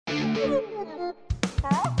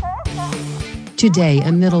Today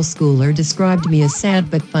a middle schooler described me as sad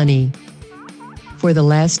but funny. For the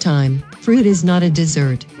last time, fruit is not a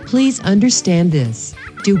dessert. Please understand this.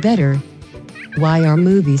 Do better. Why are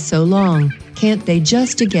movies so long? Can't they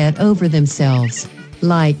just get over themselves?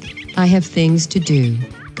 Like, I have things to do.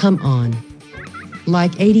 Come on.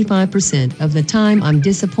 Like 85% of the time I'm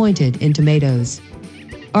disappointed in tomatoes.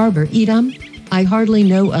 Arbor eat 'em? I hardly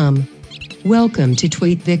know 'em. Welcome to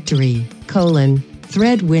Tweet Victory,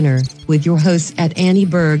 Threadwinner, with your hosts at Annie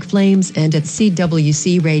Berg Flames and at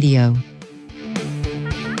CWC Radio.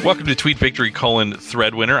 Welcome to Tweet Victory,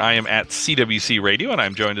 Threadwinner. I am at CWC Radio, and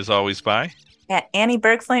I'm joined as always by... At Annie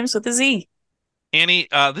Berg Flames with a Z. Annie,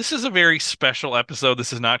 this is a very special episode.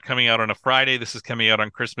 This is not coming out on a Friday. This is coming out on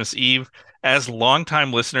Christmas Eve. As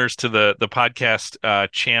longtime listeners to the podcast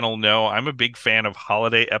channel know, I'm a big fan of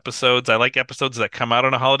holiday episodes. I like episodes that come out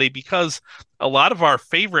on a holiday because a lot of our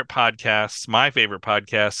favorite podcasts, my favorite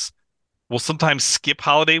podcasts, will sometimes skip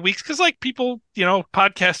holiday weeks because, like, people,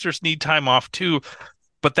 podcasters need time off too.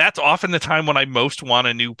 But that's often the time when I most want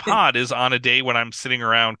a new pod, is on a day when I'm sitting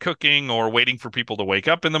around cooking or waiting for people to wake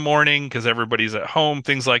up in the morning because everybody's at home,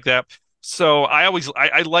 things like that. So I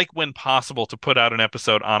like, when possible, to put out an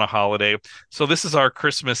episode on a holiday. So this is our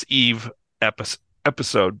Christmas Eve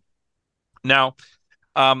episode. Now,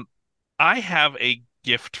 I have a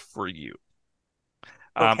gift for you.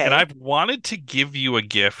 Okay. And I've wanted to give you a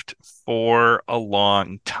gift for a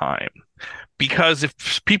long time. Because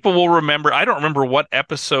if people will remember, I don't remember what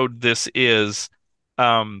episode this is,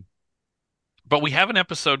 but we have an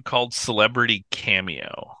episode called Celebrity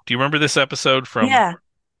Cameo. Do you remember this episode from? Yeah.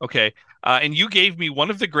 Okay. And you gave me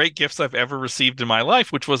one of the great gifts I've ever received in my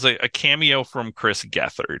life, which was a cameo from Chris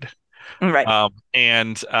Gethard. Right.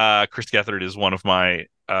 And Chris Gethard is one of my,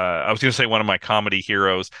 I was going to say one of my comedy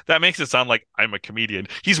heroes. That makes it sound like I'm a comedian.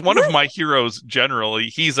 He's one of my heroes generally.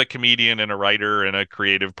 He's a comedian and a writer and a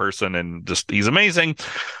creative person, and he's amazing.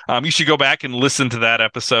 You should go back and listen to that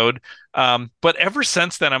episode. But ever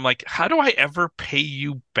since then, I'm like, how do I ever pay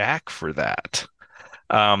you back for that?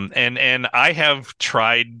 And I have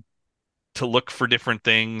tried to look for different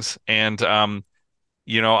things, and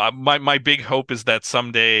my big hope is that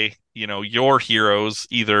someday, your heroes,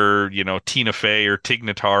 either, Tina Fey or Tig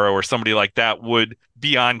Notaro or somebody like that, would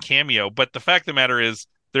be on Cameo. But the fact of the matter is,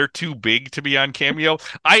 they're too big to be on Cameo.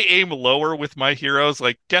 I aim lower with my heroes.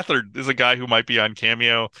 Like, Gethard is a guy who might be on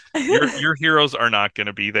Cameo. Your heroes are not going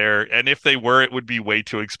to be there, and if they were, it would be way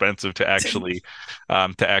too expensive to actually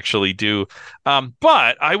do.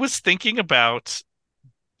 But I was thinking about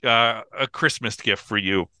a Christmas gift for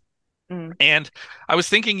you. And I was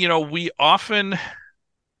thinking, we often,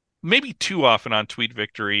 maybe too often on Tweet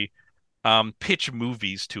Victory, pitch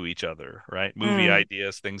movies to each other, right? Movie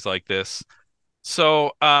ideas, things like this.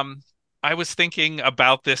 So I was thinking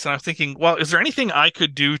about this, and I was thinking, well, is there anything I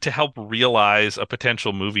could do to help realize a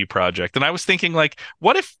potential movie project? And I was thinking, like,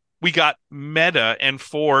 what if we got meta, and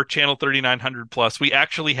for Channel 3900 Plus, we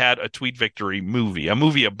actually had a Tweet Victory movie, a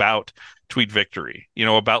movie about Tweet Victory,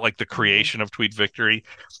 about like the creation of Tweet Victory,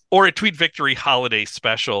 or a Tweet Victory holiday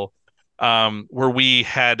special, where we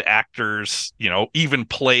had actors, even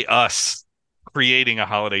play us creating a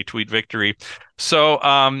holiday Tweet Victory. So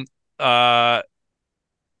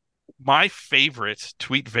my favorite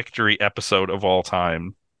Tweet Victory episode of all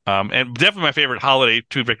time, and definitely my favorite holiday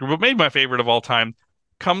Tweet Victory, but maybe my favorite of all time,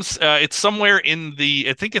 comes it's somewhere in the,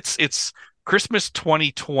 I think it's Christmas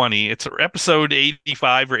 2020. It's episode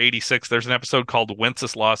 85 or 86. There's an episode called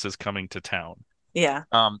Wenceslas is Coming to Town. Yeah.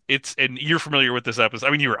 And you're familiar with this episode.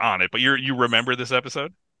 I mean, you were on it, but you remember this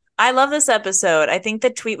episode? I love this episode. I think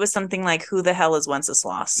the tweet was something like, "Who the hell is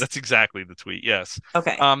Wenceslas?" That's exactly the tweet. Yes.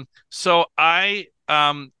 Okay. So I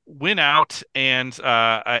went out and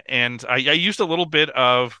I used a little bit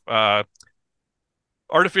of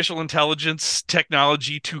artificial intelligence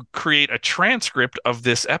technology to create a transcript of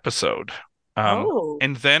this episode.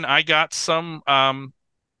 And then I got some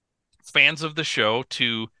fans of the show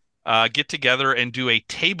to get together and do a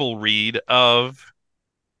table read of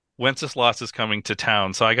Wenceslas is Coming to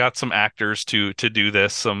Town. So I got some actors to do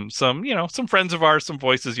this, some friends of ours, some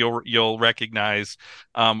voices you'll recognize,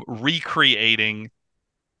 recreating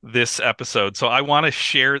this episode. So I want to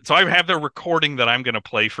share. So I have the recording that I'm going to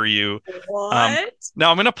play for you. What? Now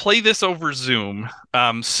I'm going to play this over Zoom.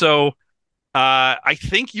 So I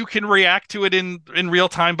think you can react to it in real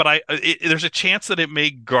time, but there's a chance that it may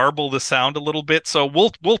garble the sound a little bit. So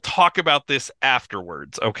we'll talk about this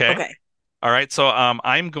afterwards. Okay. Okay. All right. So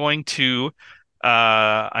I'm going to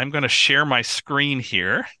share my screen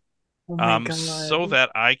here, Oh my God. so that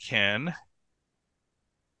I can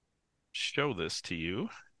show this to you.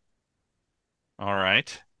 All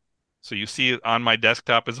right. So you see on my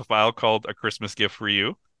desktop is a file called A Christmas Gift for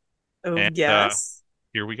You. Oh, And yes.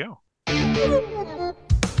 here we go.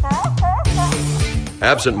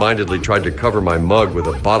 Absent-mindedly tried to cover my mug with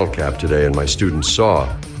a bottle cap today and my students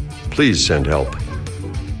saw. Please send help.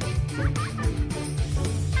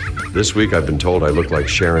 This week I've been told I look like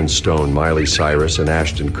Sharon Stone, Miley Cyrus, and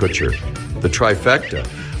Ashton Kutcher. The trifecta.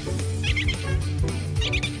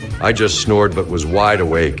 I just snored but was wide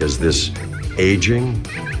awake as this aging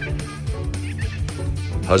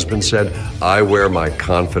husband said, I wear my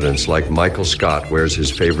confidence like Michael Scott wears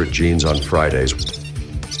his favorite jeans on Fridays.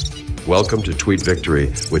 Welcome to Tweet Victory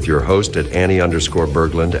with your host at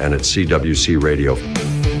Annie_Berglund and at CWC Radio.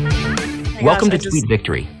 Welcome to Tweet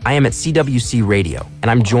Victory. I am at CWC Radio,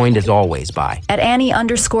 and I'm joined as always by... At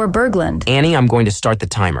Annie_Berglund. Annie, I'm going to start the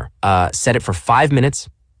timer. Set it for 5 minutes,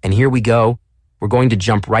 and here we go. We're going to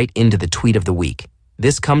jump right into the tweet of the week.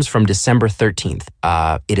 This comes from December 13th.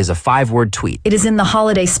 It is a 5-word tweet. It is in the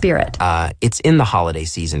holiday spirit. It's in the holiday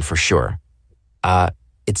season for sure.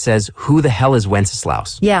 It says, who the hell is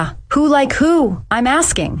Wenceslaus? Yeah, who like who? I'm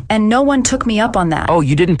asking, and no one took me up on that. Oh,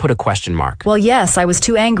 you didn't put a question mark. Well, yes, I was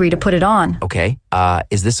too angry to put it on. Okay,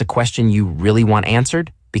 is this a question you really want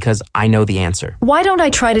answered? Because I know the answer. Why don't I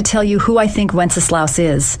try to tell you who I think Wenceslaus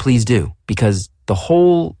is? Please do, because the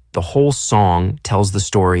whole song tells the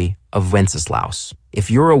story of Wenceslaus. If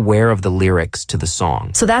you're aware of the lyrics to the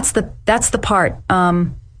song. So that's the part.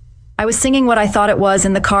 I was singing what I thought it was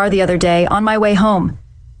in the car the other day on my way home.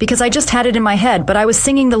 Because I just had it in my head, but I was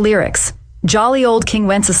singing the lyrics. Jolly old King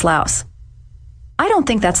Wenceslaus. I don't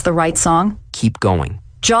think that's the right song. Keep going.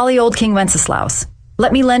 Jolly old King Wenceslaus.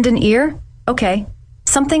 Let me lend an ear? Okay.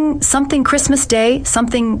 Something Christmas Day,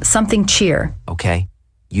 something cheer. Okay.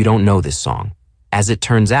 You don't know this song. As it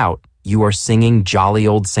turns out, you are singing Jolly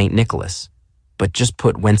Old St. Nicholas, but just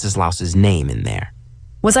put Wenceslaus's name in there.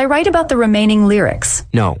 Was I right about the remaining lyrics?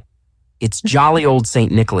 No. It's Jolly Old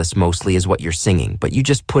St. Nicholas mostly is what you're singing, but you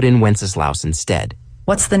just put in Wenceslaus instead.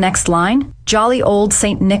 What's the next line? Jolly old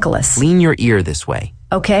St. Nicholas. Lean your ear this way.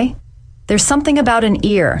 Okay. There's something about an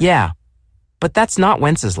ear. Yeah, but that's not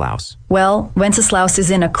Wenceslaus. Well, Wenceslaus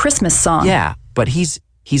is in a Christmas song. Yeah, but he's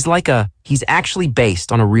actually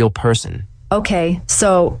based on a real person. Okay,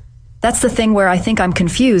 so that's the thing where I think I'm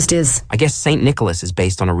confused is... I guess St. Nicholas is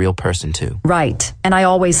based on a real person too. Right, and I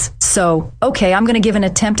always... So, okay, I'm going to give an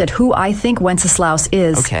attempt at who I think Wenceslaus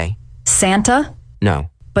is. Okay. Santa? No.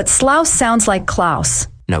 But Slaus sounds like Klaus.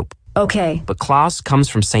 Nope. Okay. But Klaus comes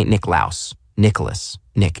from St. Nicklaus. Nicholas.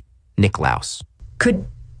 Nicklaus. Could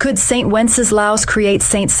St. Wenceslaus create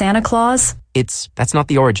St. Santa Claus? That's not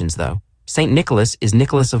the origins though. St. Nicholas is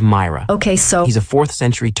Nicholas of Myra. Okay, so... He's a 4th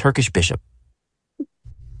century Turkish bishop.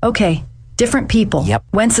 Okay, different people. Yep.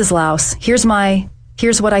 Wenceslaus. Here's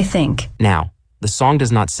what I think. Now, the song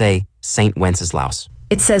does not say Saint Wenceslaus.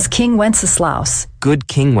 It says King Wenceslaus. Good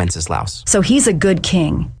King Wenceslaus. So he's a good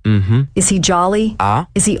king. Mm-hmm. Is he jolly?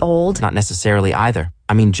 Is he old? Not necessarily either.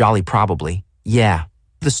 I mean, jolly probably. Yeah.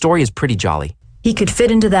 The story is pretty jolly. He could fit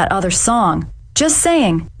into that other song. Just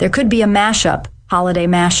saying, there could be a mashup, holiday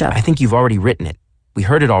mashup. I think you've already written it. We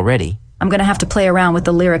heard it already. I'm going to have to play around with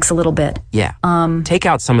the lyrics a little bit. Yeah. Take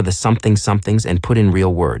out some of the somethings and put in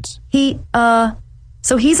real words.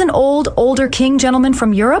 So he's an older king gentleman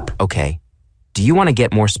from Europe? Okay. Do you want to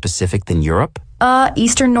get more specific than Europe?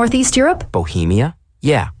 Eastern Northeast Europe? Bohemia?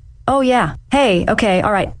 Yeah. Oh, yeah. Hey, okay,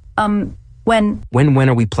 all right. When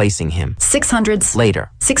are we placing him? 600s.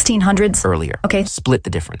 Later. 1600s. Earlier. Okay. Split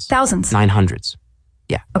the difference. Thousands. 900s.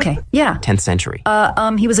 Yeah. Okay, yeah. 10th century.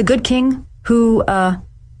 He was a good king who,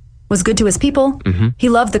 was good to his people. Mm-hmm. He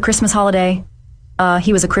loved the Christmas holiday.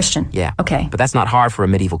 He was a Christian. Yeah. Okay. But that's not hard for a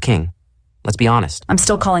medieval king. Let's be honest. I'm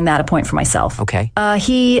still calling that a point for myself. Okay.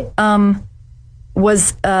 He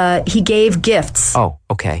gave gifts. Oh,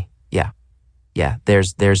 okay. Yeah. Yeah,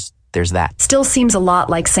 there's that. Still seems a lot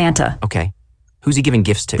like Santa. Okay. Who's he giving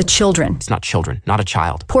gifts to? The children. It's not children, not a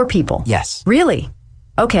child. Poor people. Yes. Really?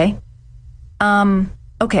 Okay.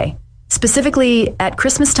 Okay. Specifically at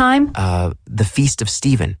Christmas time? The Feast of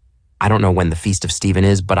Stephen. I don't know when the Feast of Stephen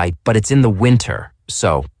is, but it's in the winter.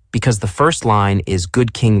 So, because the first line is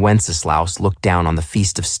Good King Wenceslaus looked down on the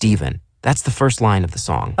Feast of Stephen. That's the first line of the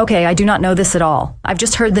song. Okay, I do not know this at all. I've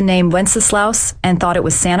just heard the name Wenceslaus and thought it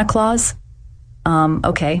was Santa Claus.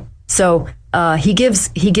 Okay. So, he gives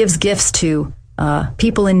gifts to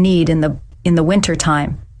people in need in the winter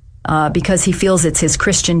time because he feels it's his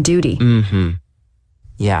Christian duty. Mm-hmm.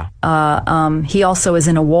 Yeah. He also is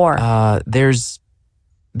in a war.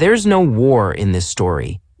 There's no war in this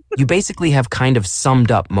story. You basically have kind of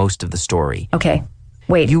summed up most of the story. Okay.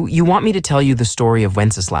 Wait, You want me to tell you the story of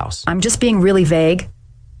Wenceslaus? I'm just being really vague.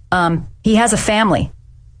 He has a family.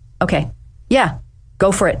 Okay. Yeah,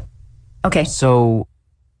 go for it. Okay. So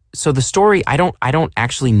the story, I don't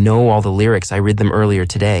actually know all the lyrics. I read them earlier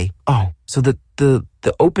today. Oh, so the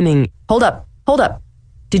opening Hold up.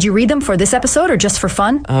 Did you read them for this episode or just for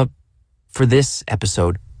fun? for this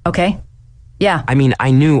episode. Okay. Yeah. I mean,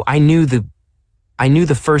 I knew the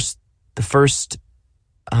first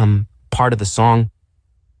part of the song,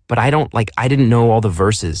 but I didn't know all the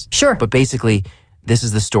verses. Sure. But basically, this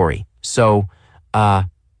is the story. So,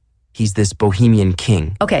 he's this Bohemian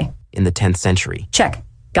king Okay. in the 10th century. Check.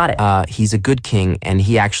 Got it. He's a good king, and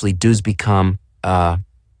he actually does become a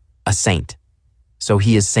saint. So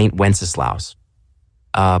he is Saint Wenceslaus.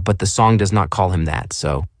 But the song does not call him that.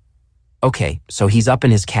 So, okay, so he's up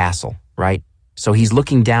in his castle, right? So he's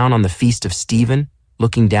looking down on the feast of Stephen,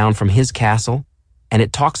 looking down from his castle, and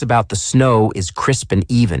it talks about the snow is crisp and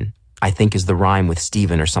even, I think is the rhyme with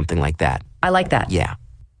Stephen or something like that. I like that. Yeah.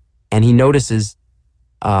 And he notices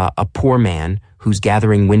a poor man who's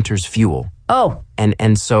gathering winter's fuel. Oh,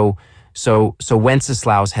 And so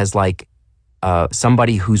Wenceslaus has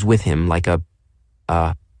somebody who's with him, like a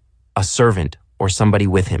servant or somebody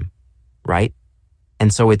with him, right?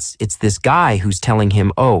 And so it's this guy who's telling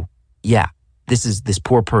him, oh, yeah, this is this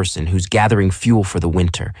poor person who's gathering fuel for the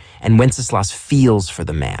winter. And Wenceslaus feels for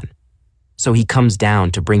the man. So he comes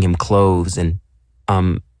down to bring him clothes and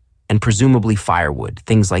presumably firewood,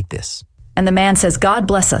 things like this. and the man says, God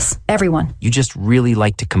bless us, everyone. You just really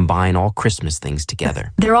like to combine all Christmas things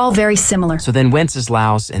together. They're all very similar. So then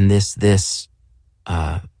Wenceslaus and this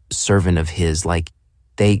servant of his,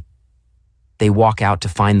 they walk out to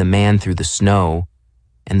find the man through the snow,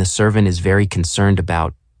 and the servant is very concerned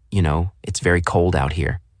about, it's very cold out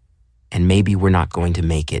here, and maybe we're not going to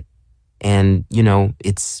make it. And,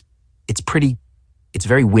 it's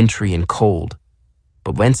very wintry and cold.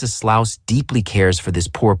 But Wenceslaus deeply cares for this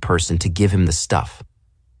poor person to give him the stuff.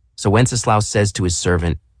 So Wenceslaus says to his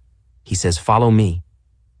servant, he says, follow me,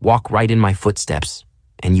 walk right in my footsteps,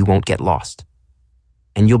 and you won't get lost.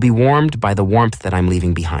 And you'll be warmed by the warmth that I'm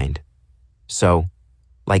leaving behind. So,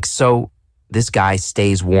 this guy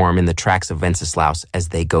stays warm in the tracks of Wenceslaus as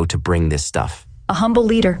they go to bring this stuff. A humble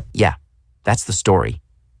leader. Yeah, that's the story.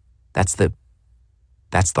 That's the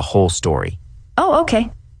whole story. Oh,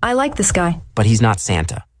 okay. I like this guy. But he's not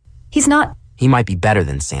Santa. He's not. He might be better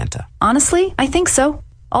than Santa. Honestly, I think so.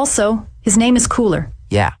 Also, his name is cooler.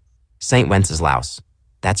 Yeah, Saint Wenceslaus.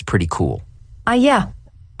 That's pretty cool. Yeah.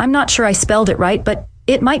 I'm not sure I spelled it right, but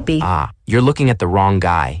it might be. You're looking at the wrong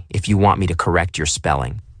guy if you want me to correct your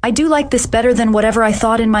spelling. I do like this better than whatever I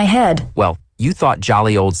thought in my head. Well, you thought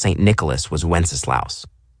jolly old Saint Nicholas was Wenceslaus.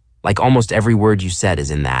 Almost every word you said is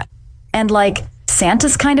in that. And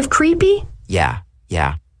Santa's kind of creepy? Yeah.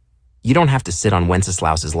 You don't have to sit on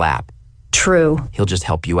Wenceslaus's lap. True. He'll just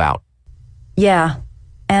help you out. Yeah.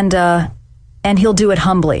 And he'll do it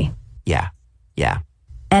humbly. Yeah.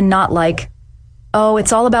 And not oh,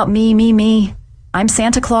 it's all about me. I'm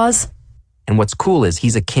Santa Claus. And what's cool is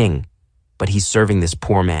he's a king, but he's serving this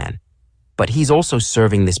poor man. But he's also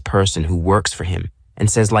serving this person who works for him and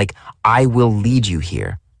says I will lead you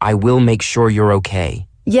here. I will make sure you're okay.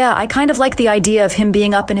 Yeah, I kind of like the idea of him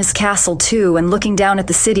being up in his castle too and looking down at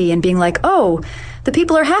the city and being oh, the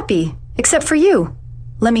people are happy, except for you.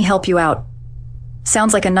 Let me help you out.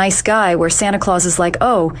 Sounds like a nice guy where Santa Claus is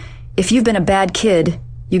oh, if you've been a bad kid,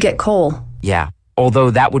 you get coal. Yeah,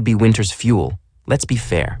 although that would be winter's fuel. Let's be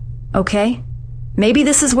fair. Okay. Maybe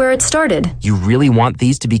this is where it started. You really want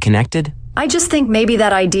these to be connected? I just think maybe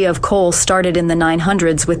that idea of coal started in the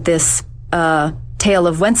 900s with this, tale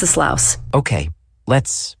of Wenceslaus. Okay,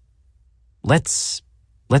 let's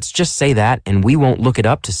just say that, and we won't look it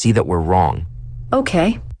up to see that we're wrong.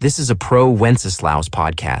 Okay. This is a pro-Wenceslaus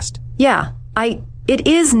podcast. Yeah, it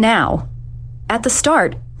is now. At the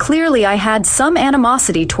start, clearly I had some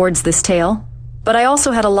animosity towards this tale, but I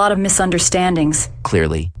also had a lot of misunderstandings.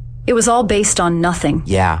 Clearly. It was all based on nothing.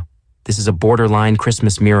 Yeah, this is a borderline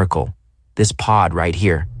Christmas miracle. This pod right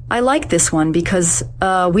here. I like this one because,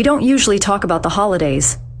 we don't usually talk about the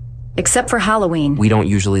holidays. Except for Halloween. We don't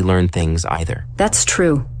usually learn things either. That's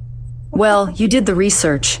true. Well, you did the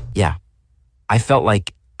research. Yeah. I felt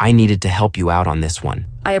like I needed to help you out on this one.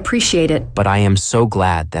 I appreciate it. But I am so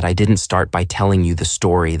glad that I didn't start by telling you the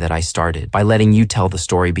story that I started, by letting you tell the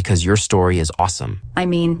story because your story is awesome. I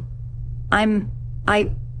mean,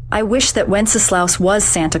 I wish that Wenceslaus was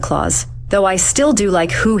Santa Claus, though I still do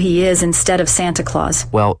like who he is instead of Santa Claus.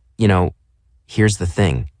 Well, here's the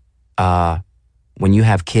thing. When you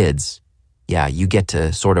have kids, Yeah, you get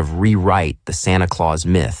to sort of rewrite the Santa Claus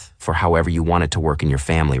myth for however you want it to work in your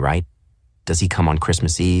family, right? Does he come on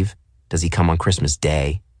Christmas Eve? Does he come on Christmas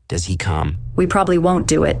Day? Does he come? We probably won't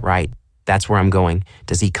do it. Right. That's where I'm going.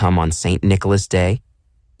 Does he come on St. Nicholas Day?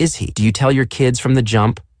 Is he? Do you tell your kids from the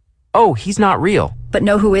jump, oh, he's not real? But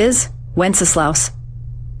know who is? Wenceslaus.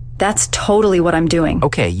 That's totally what I'm doing.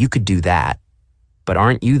 Okay, you could do that. But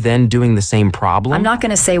aren't you then doing the same problem? I'm not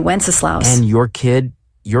going to say Wenceslaus. And your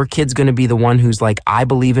kid's going to be the one who's like, I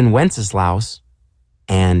believe in Wenceslaus.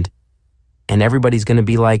 And everybody's going to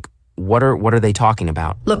be like, what are they talking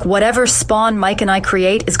about? Look, whatever spawn Mike and I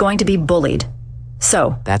create is going to be bullied.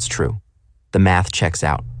 So, That's true. The math checks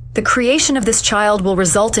out. the creation of this child will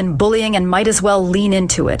result in bullying and might as well lean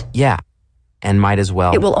into it. Yeah. And might as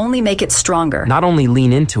well. It will only make it stronger. Not only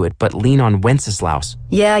lean into it, but lean on Wenceslaus.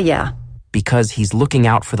 Yeah. Because he's looking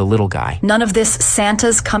out for the little guy. None of this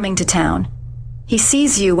Santa's coming to town. He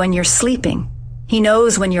sees you when you're sleeping. He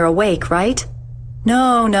knows when you're awake, right?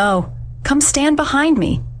 No. Come stand behind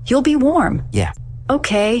me. You'll be warm. Yeah.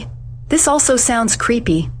 Okay. This also sounds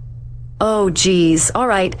creepy. Oh, geez. All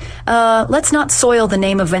right. Let's not soil the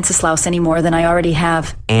name of Wenceslaus any more than I already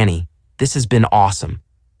have. Annie, this has been awesome.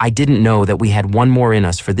 I didn't know that we had one more in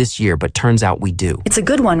us for this year, but turns out we do. It's a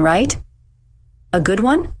good one, right? A good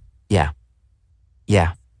one? Yeah.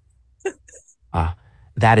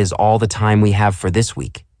 That is all the time we have for this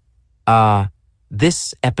week.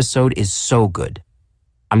 This episode is so good.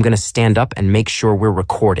 I'm going to stand up and make sure we're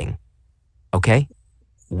recording. Okay?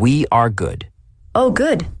 We are good. Oh,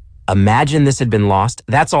 good. Imagine this had been lost.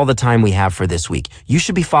 That's all the time we have for this week. You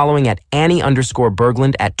should be following at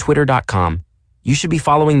Annie_Berglund at twitter.com. You should be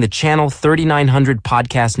following the Channel 3900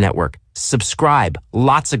 Podcast Network. Subscribe.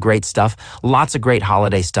 Lots of great stuff. Lots of great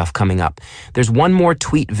holiday stuff coming up. There's one more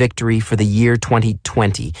tweet victory for the year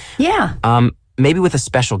 2020. Yeah. Maybe with a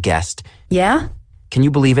special guest. Yeah? Can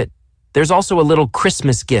you believe it? There's also a little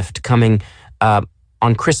Christmas gift coming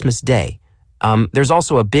on Christmas Day. There's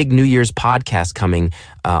also a big New Year's podcast coming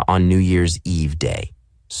on New Year's Eve day.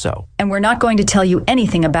 So. And we're not going to tell you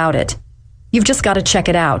anything about it. You've just got to check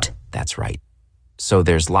it out. That's right. So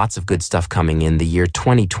there's lots of good stuff coming in the year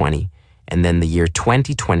 2020, and then the year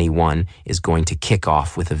 2021 is going to kick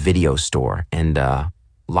off with a video store and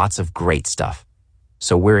lots of great stuff.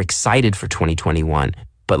 So we're excited for 2021,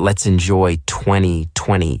 but let's enjoy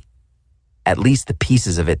 2020, at least the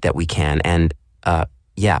pieces of it that we can. And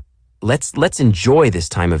let's enjoy this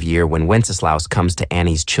time of year when Wenceslaus comes to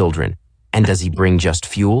Annie's children. And does he bring just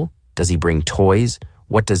fuel? Does he bring toys?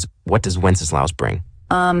 What does Wenceslaus bring?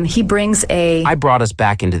 He brings I brought us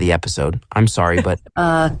back into the episode. I'm sorry, but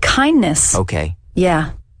kindness. okay.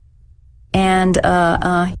 Yeah. And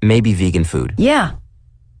Maybe vegan food. yeah.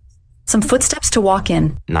 Some footsteps to walk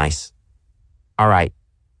in. Nice. All right.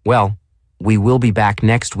 Well, we will be back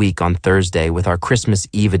next week on Thursday with our Christmas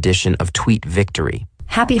Eve edition of Tweet Victory.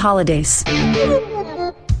 Happy holidays.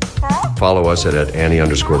 Follow us at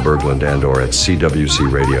Annie_Berglund and or at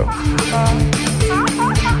CWC Radio.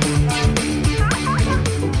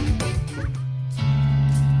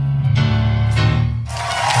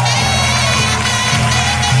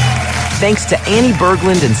 Thanks to Annie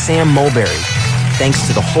Berglund and Sam Mulberry. Thanks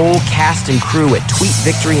to the whole cast and crew at Tweet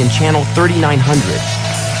Victory and Channel 3900.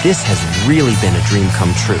 This has really been a dream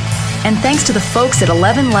come true. And thanks to the folks at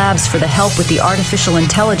 11 Labs for the help with the artificial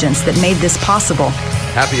intelligence that made this possible.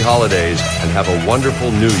 Happy holidays and have a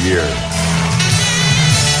wonderful new year.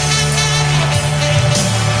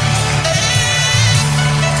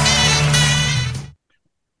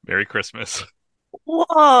 Merry Christmas.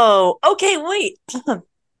 Whoa. Okay, wait.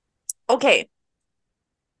 Okay.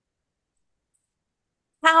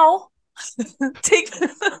 How?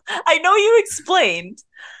 I know you explained,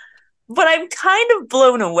 but I'm kind of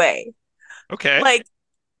blown away. Okay. Like,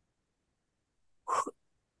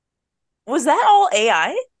 was that all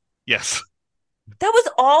AI? Yes. That was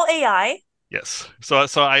all AI? Yes. So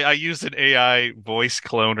I used an AI voice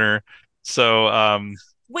cloner. So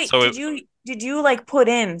Wait, so did you like put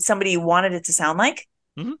in somebody you wanted it to sound like?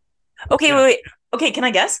 Mhm. Okay, Yeah. wait. Okay, can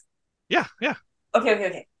I guess? yeah.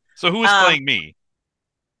 Okay. So who is playing me?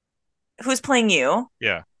 Who's playing you?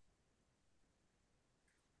 Yeah.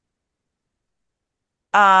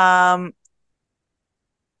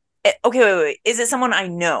 Okay, wait. Is it someone I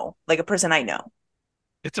know? Like a person I know?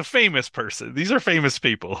 It's a famous person. These are famous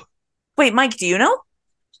people. Wait, Mike, do you know?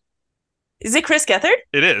 Is it Chris Gethard?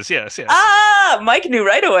 It is. Yes. Ah, Mike knew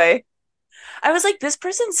right away. I was like, this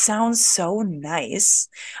person sounds so nice.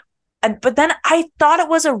 But then I thought it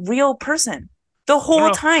was a real person the whole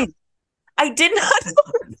No. time. I did not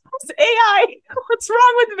know it was AI. What's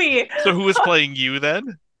wrong with me? So who is playing you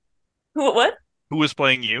then? What? Who was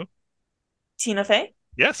playing you? Tina Fey?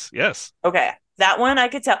 Yes, yes. Okay. That one I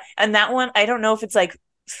could tell. And that one, I don't know if it's like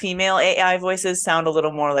female AI voices sound a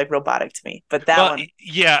little more like robotic to me, but that Well, one,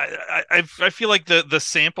 yeah, I feel like the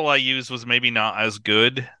sample I used was maybe not as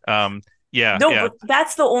good. Yeah, no, yeah. but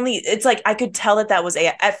that's the only, it's like I could tell that that was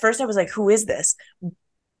AI. At first, I was like, who is this?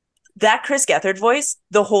 That Chris Gethard voice,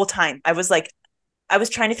 the whole time, I was like, I was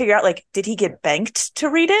trying to figure out, like, did he get banked to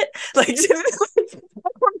read it? Like,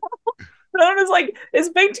 I was like, is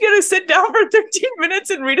Banked going to sit down for 13 minutes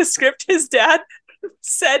and read a script his dad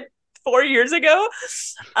said 4 years ago?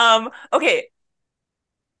 Okay.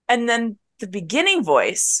 And then the beginning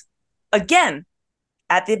voice, again,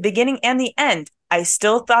 at the beginning and the end, I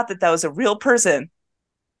still thought that that was a real person.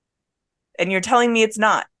 And you're telling me it's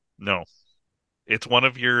not. No. It's one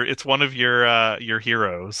of your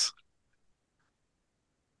heroes.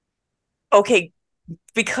 Okay,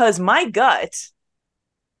 because my gut,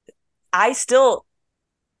 I still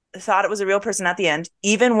thought it was a real person at the end,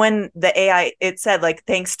 even when the AI, it said like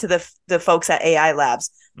thanks to the folks at AI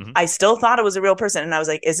Labs. Mhm. I still thought it was a real person, and I was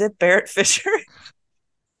like, is it Barrett Fisher?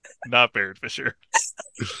 Not Barrett Fisher.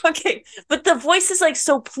 Okay, but the voice is like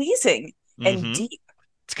so pleasing and Hmm. deep.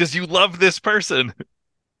 It's because you love this person.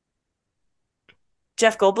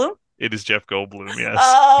 Jeff Goldblum. It is Jeff Goldblum, yes.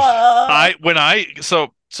 Uh,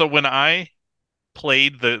 When I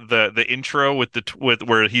played the intro with with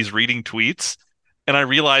where he's reading tweets, and I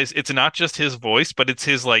realized it's not just his voice, but it's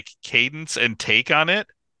his like cadence and take on it.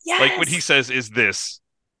 Like when he yes, says, "Is this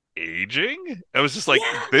aging?" I was just like,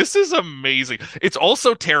 yeah, "This is amazing." It's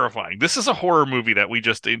also terrifying. This is a horror movie that we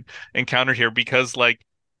just encountered here because like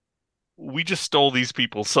we just stole these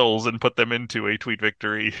people's souls and put them into a Tweet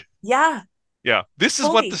Victory. yeah, Yeah, this is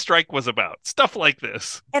what the fully. strike was about. Stuff like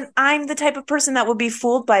this. And I'm the type of person that would be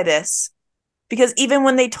fooled by this because even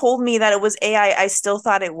when they told me that it was AI, I still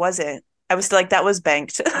thought it wasn't. I was still like, that was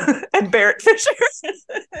Banked and Barrett Fisher.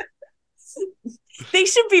 They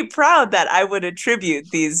should be proud that I would attribute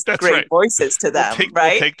these That's great right. voices to them, We'll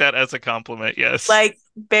right? take that as a compliment. Yes. Like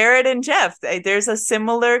Barrett and Jeff, there's a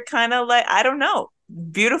similar kind of like, I don't know,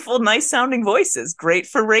 beautiful, nice sounding voices, great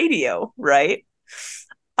for radio, right?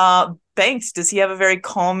 Banks, does he have a very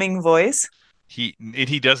calming voice? He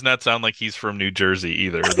does not sound like he's from New Jersey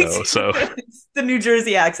either, though. So The New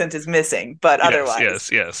Jersey accent is missing, but yes, otherwise,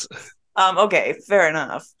 yes, yes. okay, fair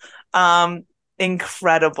enough.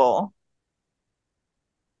 Incredible.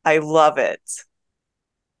 I love it.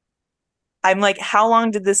 I'm like, how long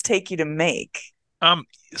did this take you to make? Um,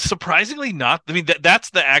 Surprisingly not. I mean, that's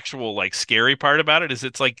the actual like scary part about it is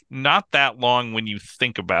it's like not that long when you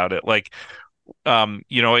think about it. Like,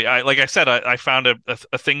 I like I said, I found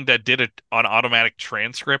a thing that did it on automatic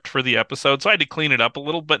transcript for the episode, so I had to clean it up a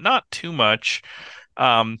little, but not too much.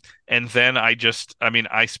 And then I mean,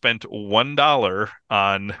 I spent $1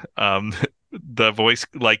 on the voice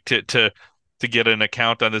like to get an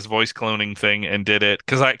account on this voice cloning thing and did it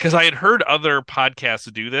because I had heard other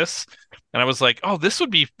podcasts do this, and I was like, oh, this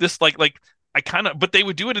would be this like I kind of, but they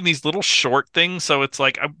would do it in these little short things, so it's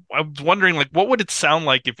like I was wondering like what would it sound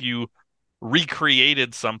like if you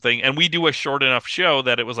recreated something, and we do a short enough show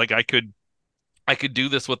that it was like I could do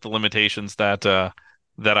this with the limitations that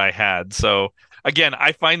I had. So again,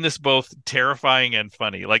 I find this both terrifying and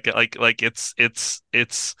funny. Like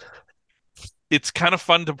it's kind of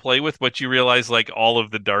fun to play with, but you realize like all of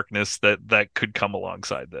the darkness that could come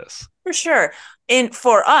alongside this. For sure. And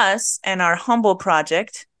for us and our humble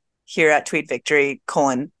project here at Tweet Victory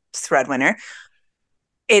Threadwinner,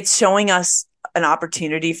 it's showing us an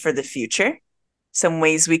opportunity for the future, some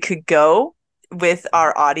ways we could go with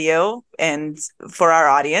our audio and for our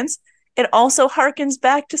audience. It also harkens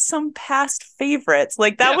back to some past favorites.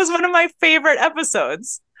 Like that was Yes. one of my favorite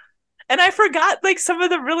episodes. And I forgot like some of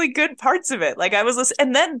the really good parts of it. Like I was listening,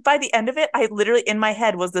 and then by the end of it, I literally in my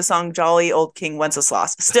head was the song "Jolly Old King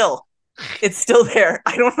Wenceslas." Still, it's still there.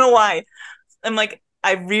 I don't know why. I'm like,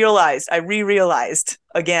 I re-realized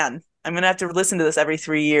again. I'm gonna have to listen to this every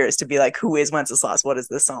 3 years to be like, who is Wenceslas? What is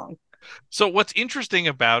this song? So what's interesting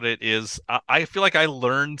about it is I feel like I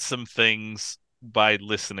learned some things by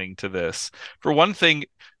listening to this. For one thing,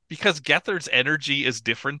 because Gethard's energy is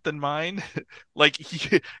different than mine, like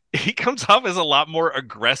he comes off as a lot more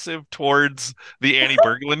aggressive towards the Annie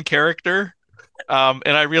Berglund character. And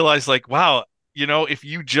I realized like, wow, if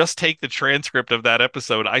you just take the transcript of that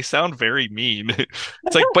episode, I sound very mean.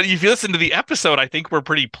 It's like, but if you listen to the episode, I think we're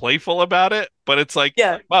pretty playful about it. But it's like,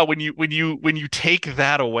 Yeah, wow, when you take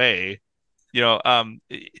that away, you know, um,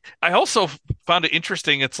 I also found it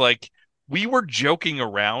interesting. It's like we were joking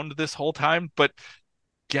around this whole time, but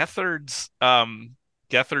Gethard's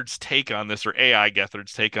Gethard's take on this, or AI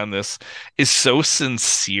Gethard's take on this, is so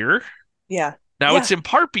sincere. Yeah. Now, Yeah. it's in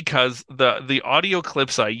part because the audio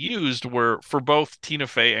clips I used were for both Tina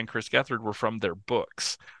Fey and Chris Gethard were from their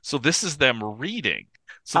books. So this is them reading.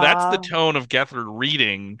 So that's the tone of Gethard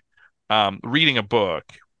reading a book.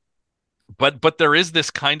 But there is this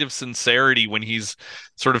kind of sincerity when he's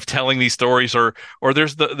sort of telling these stories, or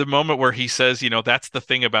there's the moment where he says, that's the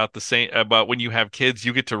thing about about when you have kids,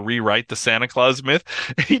 you get to rewrite the Santa Claus myth.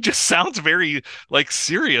 And he just sounds very like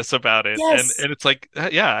serious about it. Yes. And it's like,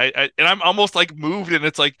 yeah, and I'm almost like moved, and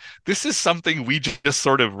it's like this is something we just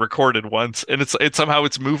sort of recorded once, and it's somehow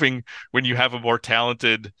it's moving when you have an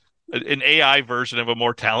AI version of a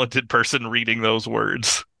more talented person reading those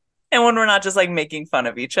words. And when we're not just like making fun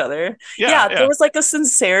of each other. Yeah. There was like a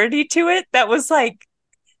sincerity to it that was like,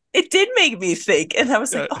 it did make me think. And I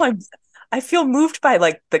was like, I feel moved by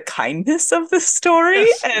like the kindness of the story.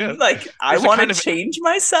 And like, I want to change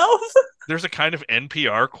myself. There's a kind of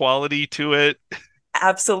NPR quality to it.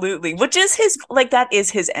 Absolutely. Which is that is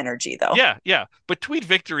his energy though. Yeah. But Tweet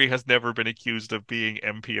Victory has never been accused of being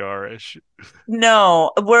NPR-ish.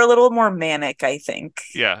 No, we're a little more manic, I think.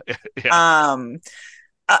 Yeah.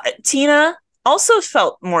 Tina also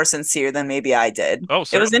felt more sincere than maybe I did. Oh,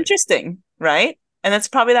 certainly. It was interesting, right? And that's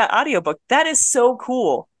probably that audiobook. That is so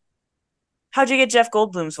cool. How'd you get Jeff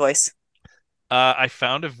Goldblum's voice? I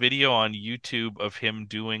found a video on YouTube of him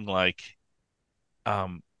doing like, I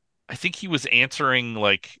think he was answering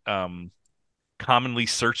like commonly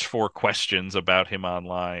searched for questions about him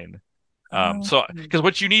online. So because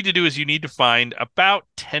what you need to do is you need to find about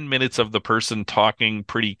 10 minutes of the person talking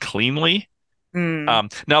pretty cleanly.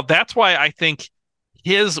 Now that's why I think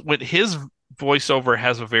his voiceover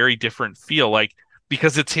has a very different feel, like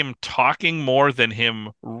because it's him talking more than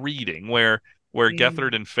him reading, where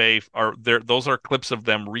Gethard and Faye are there. Those are clips of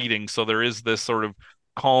them reading, so there is this sort of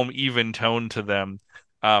calm, even tone to them.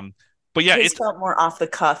 But yeah, it felt more off the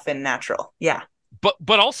cuff and natural. Yeah.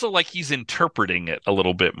 But also like he's interpreting it a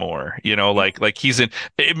little bit more, like he's in.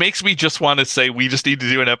 It makes me just want to say we just need to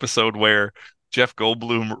do an episode where Jeff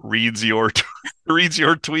Goldblum reads your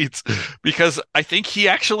tweets, because I think he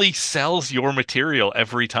actually sells your material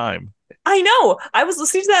every time. I know. I was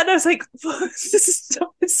listening to that and I was like,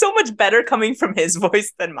 it's so much better coming from his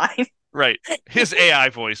voice than mine. Right. His AI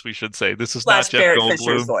voice, we should say. This is / not Jeff Barrett Goldblum.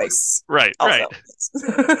 Fisher's voice. Right.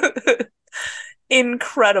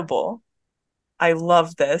 Incredible. I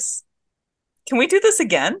love this. Can we do this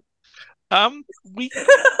again? I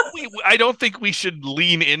don't think we should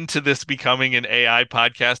lean into this becoming an AI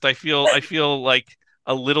podcast. I feel like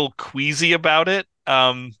a little queasy about it.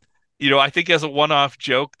 I think as a one-off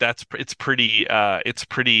joke, it's pretty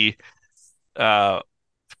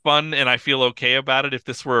fun, and I feel okay about it. If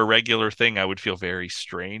this were a regular thing, I would feel very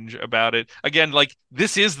strange about it. Again, like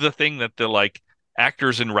this is the thing that the like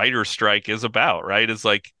actors and writers strike is about, right? It's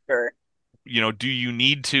like, sure. Do you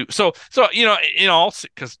need to? So in all,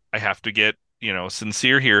 because I have to get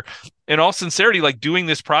sincere here. In all sincerity, like doing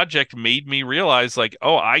this project made me realize, like,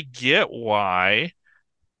 oh, I get why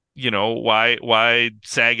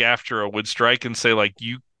SAG-AFTRA would strike and say like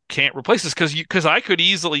you can't replace this, because I could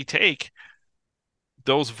easily take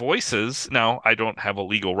those voices. Now I don't have a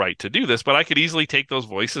legal right to do this, but I could easily take those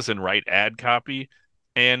voices and write ad copy.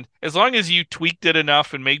 And as long as you tweaked it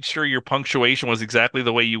enough and made sure your punctuation was exactly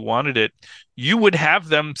the way you wanted it, you would have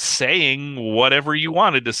them saying whatever you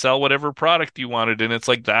wanted to sell whatever product you wanted. And it's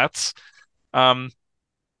like, that's kind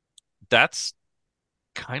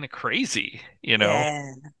of crazy,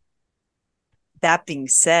 Yeah. That being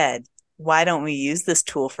said, why don't we use this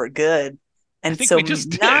tool for good? And I think so we just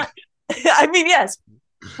did. I mean, yes,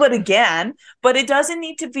 but it doesn't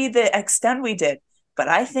need to be the extent we did. But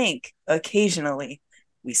I think occasionally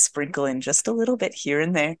we sprinkle in just a little bit here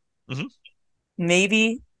and there. Mm-hmm.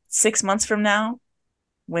 Maybe 6 months from now,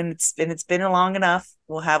 when it's been long enough,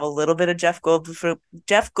 we'll have a little bit of Jeff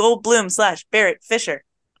Goldblum / Barrett Fisher.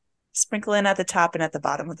 Sprinkle in at the top and at the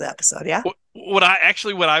bottom of the episode. Yeah. What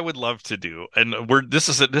I would love to do, and this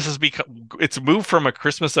has become, it's moved from a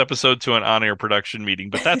Christmas episode to an on-air production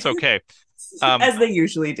meeting, but that's okay. As they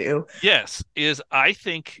usually do. Yes, is I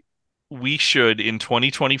think we should, in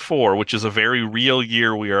 2024, which is a very real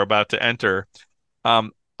year we are about to enter,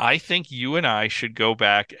 I think you and I should go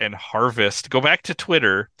back to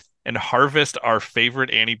Twitter and harvest our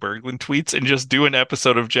favorite Annie Berglund tweets and just do an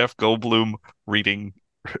episode of Jeff Goldblum reading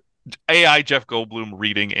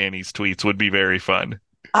Annie's tweets. Would be very fun.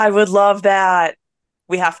 I would love that.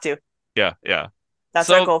 We have to. Yeah. That's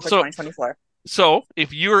our goal for 2024. So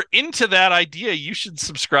if you're into that idea, you should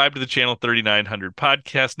subscribe to the Channel 3900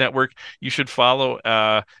 podcast network. You should follow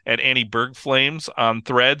at Annie Berg Flames on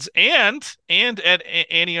Threads and at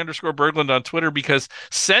Annie_Berglund on Twitter, because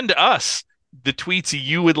send us the tweets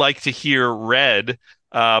you would like to hear read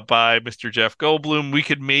by Mr. Jeff Goldblum. We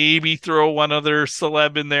could maybe throw one other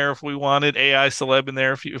celeb in there if we wanted, AI celeb in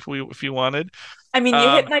there if you wanted. I mean, you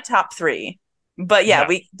hit my top 3, but yeah.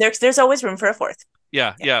 There's always room for a fourth.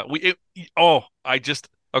 Yeah.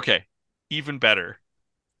 Okay. Even better.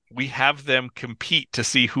 We have them compete to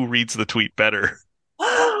see who reads the tweet better.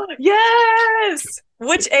 Yes!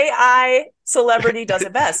 Which AI celebrity does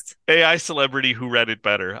it best? AI celebrity who read it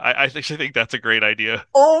better. I actually think that's a great idea.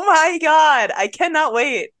 Oh my God. I cannot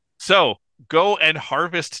wait. So go and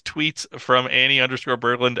harvest tweets from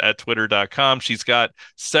Annie_Berglund at twitter.com. She's got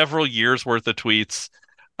several years worth of tweets.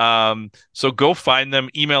 So go find them,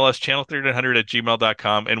 email us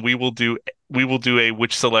channel3900@gmail.com, and we will do a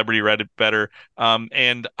which celebrity read it better.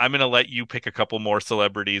 And I'm gonna let you pick a couple more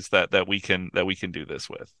celebrities that we can do this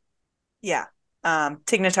with. Yeah.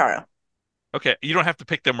 Tig Notaro. Okay, you don't have to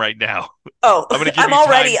pick them right now. Oh, I'm gonna give you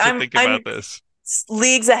already time to think about this.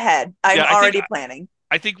 Leagues ahead. I'm already planning.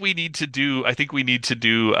 I think we need to do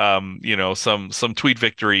some Tweet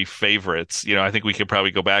Victory favorites. I think we could probably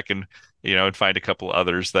go back and and find a couple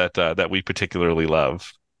others that we particularly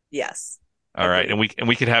love. Yes. All right, and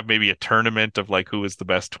we could have maybe a tournament of like who is the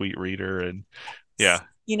best tweet reader, and yeah.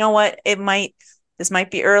 You know what? This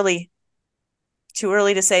might be early. Too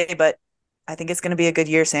early to say, but I think it's going to be a good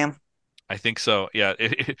year, Sam. I think so. Yeah.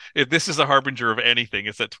 If this is a harbinger of anything,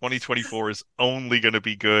 it's that 2024 is only going to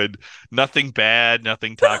be good. Nothing bad,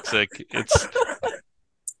 nothing toxic. It's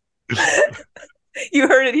You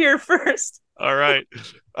heard it here first. All right.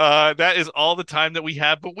 That is all the time that we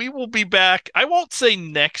have, but we will be back. I won't say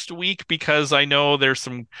next week because I know there's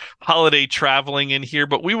some holiday traveling in here,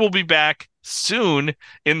 but we will be back soon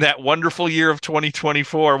in that wonderful year of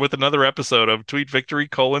 2024 with another episode of Tweet Victory: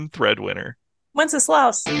 Threadwinner.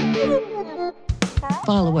 Wenceslaus.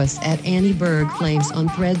 Follow us at Annie Berg Flames on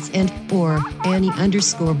Threads and or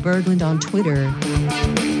Annie_Berglund on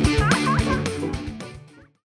Twitter.